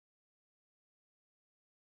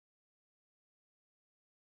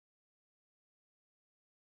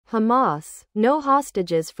Hamas, no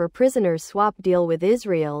hostages for prisoners swap deal with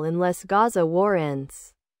Israel unless Gaza war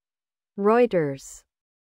ends. Reuters.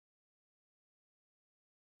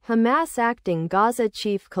 Hamas acting Gaza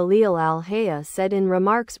chief Khalil al-Hayya said in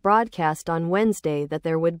remarks broadcast on Wednesday that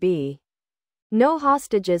there would be no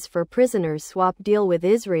hostages for prisoners swap deal with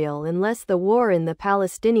Israel unless the war in the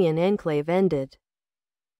Palestinian enclave ended.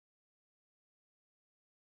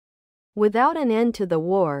 Without an end to the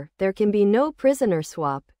war, there can be no prisoner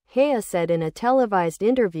swap, Hayya said in a televised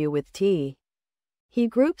interview with T. He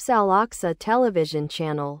Group's Al-Aqsa television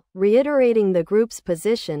channel, reiterating the group's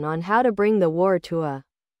position on how to bring the war to an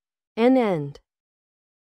end.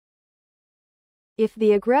 If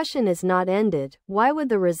the aggression is not ended, why would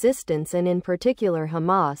the resistance and in particular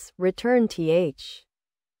Hamas return th.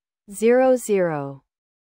 00.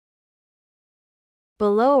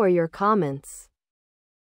 Below are your comments.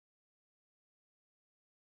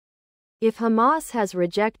 If Hamas has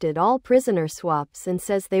rejected all prisoner swaps and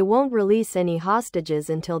says they won't release any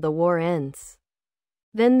hostages until the war ends,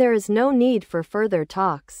 then there is no need for further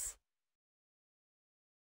talks.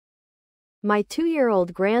 My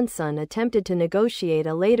 2-year-old grandson attempted to negotiate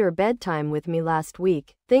a later bedtime with me last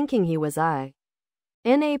week, thinking he was in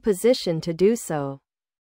a position to do so.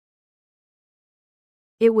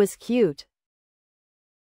 It was cute.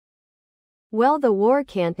 Well, the war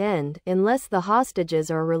can't end unless the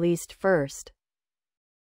hostages are released first.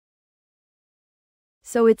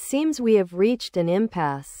 So it seems we have reached an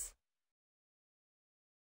impasse.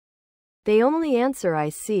 The only answer I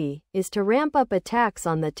see is to ramp up attacks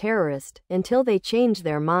on the terrorist until they change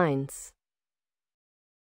their minds.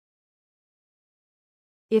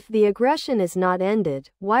 If the aggression is not ended,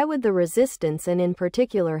 why would the resistance and in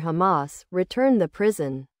particular Hamas return the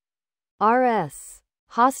prison rs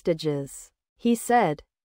hostages? He said.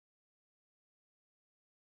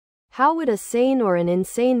 How would a sane or an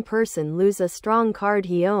insane person lose a strong card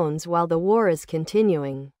he owns while the war is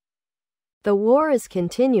continuing? The war is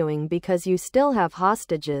continuing because you still have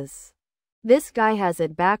hostages. This guy has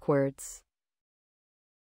it backwards.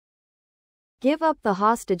 Give up the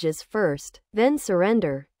hostages first, then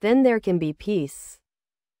surrender, then there can be peace.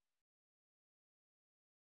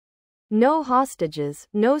 No hostages,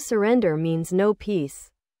 no surrender means no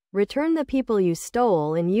peace. Return the people you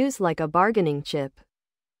stole and use like a bargaining chip.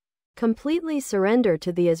 Completely surrender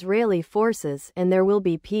to the Israeli forces and there will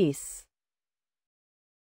be peace.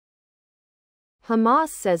 Hamas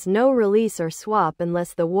says no release or swap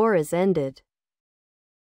unless the war is ended.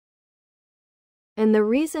 And the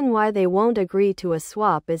reason why they won't agree to a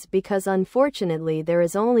swap is because unfortunately there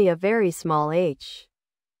is only a very small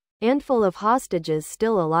handful of hostages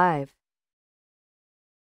still alive.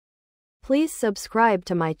 Please subscribe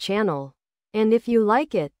to my channel. And if you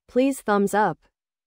like it, please thumbs up.